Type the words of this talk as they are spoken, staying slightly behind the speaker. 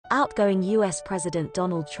outgoing U.S. President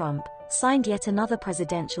Donald Trump signed yet another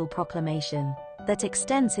presidential proclamation that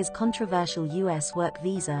extends his controversial U.S. work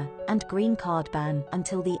visa and green card ban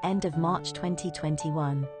until the end of March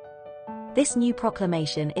 2021. This new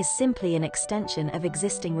proclamation is simply an extension of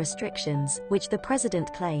existing restrictions, which the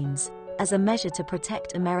president claims, as a measure to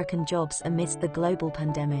protect American jobs amidst the global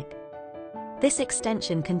pandemic. This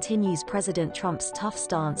extension continues President Trump's tough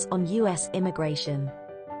stance on U.S. immigration.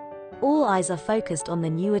 All eyes are focused on the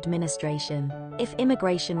new administration, if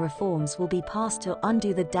immigration reforms will be passed to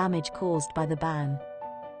undo the damage caused by the ban.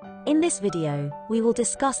 In this video, we will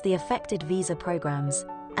discuss the affected visa programs,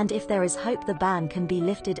 and if there is hope the ban can be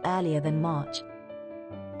lifted earlier than March.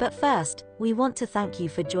 But first, we want to thank you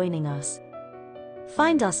for joining us.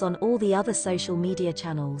 Find us on all the other social media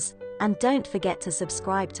channels, and don't forget to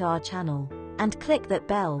subscribe to our channel, and click that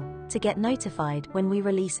bell to get notified when we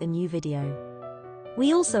release a new video.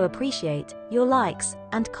 We also appreciate your likes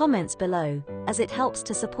and comments below, as it helps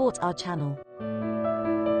to support our channel.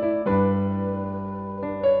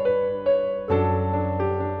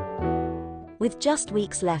 With just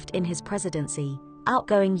weeks left in his presidency,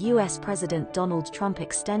 outgoing U.S. President Donald Trump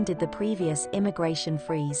extended the previous immigration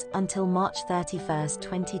freeze until March 31,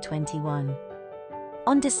 2021.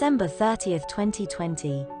 On December 30,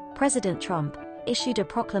 2020, President Trump issued a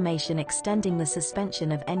proclamation extending the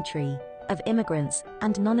suspension of entry of immigrants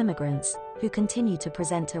and non-immigrants who continue to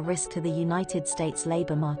present a risk to the United States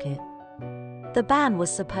labor market. The ban was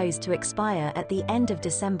supposed to expire at the end of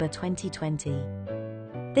December 2020.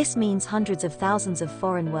 This means hundreds of thousands of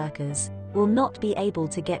foreign workers will not be able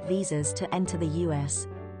to get visas to enter the U.S.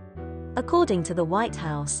 According to the White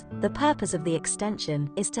House, the purpose of the extension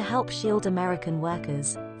is to help shield American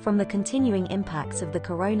workers from the continuing impacts of the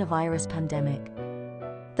coronavirus pandemic.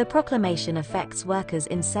 The proclamation affects workers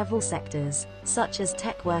in several sectors, such as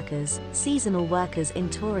tech workers, seasonal workers in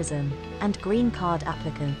tourism, and green card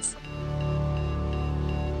applicants.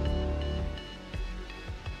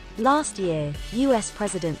 Last year, U.S.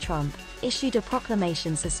 President Trump issued a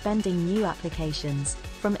proclamation suspending new applications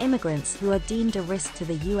from immigrants who are deemed a risk to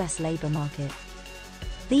the U.S. labor market.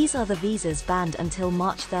 These are the visas banned until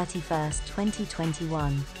March 31,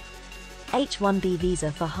 2021. H-1B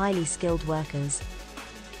visa for highly skilled workers.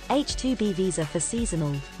 H-2B visa for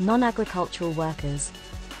seasonal, non-agricultural workers.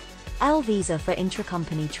 L visa for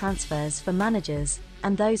intracompany transfers for managers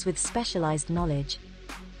and those with specialized knowledge.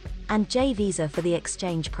 And J visa for the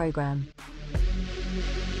exchange program.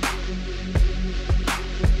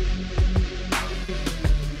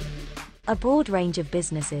 A broad range of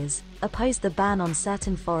businesses oppose the ban on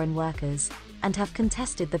certain foreign workers and have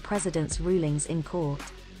contested the president's rulings in court.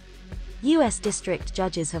 U.S. district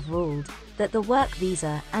judges have ruled that the work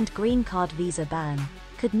visa and green card visa ban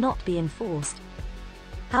could not be enforced.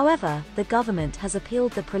 However, the government has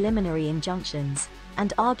appealed the preliminary injunctions,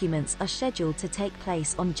 and arguments are scheduled to take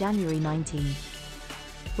place on January 19.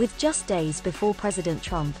 With just days before President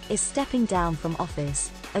Trump is stepping down from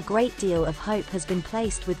office, a great deal of hope has been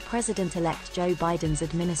placed with President-elect Joe Biden's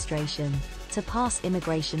administration to pass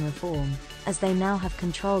immigration reform, as they now have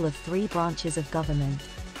control of 3 branches of government.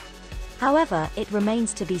 However, it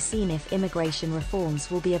remains to be seen if immigration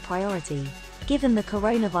reforms will be a priority, given the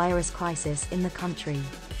coronavirus crisis in the country.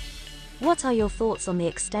 What are your thoughts on the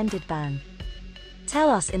extended ban?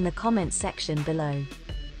 Tell us in the comments section below.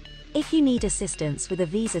 If you need assistance with a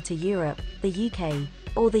visa to Europe, the UK,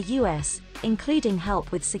 or the US, including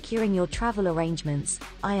help with securing your travel arrangements,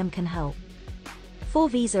 IAM can help. For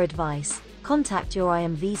visa advice, contact your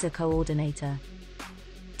IAM visa coordinator.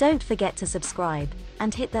 Don't forget to subscribe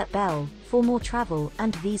and hit that bell for more travel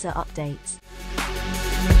and visa updates.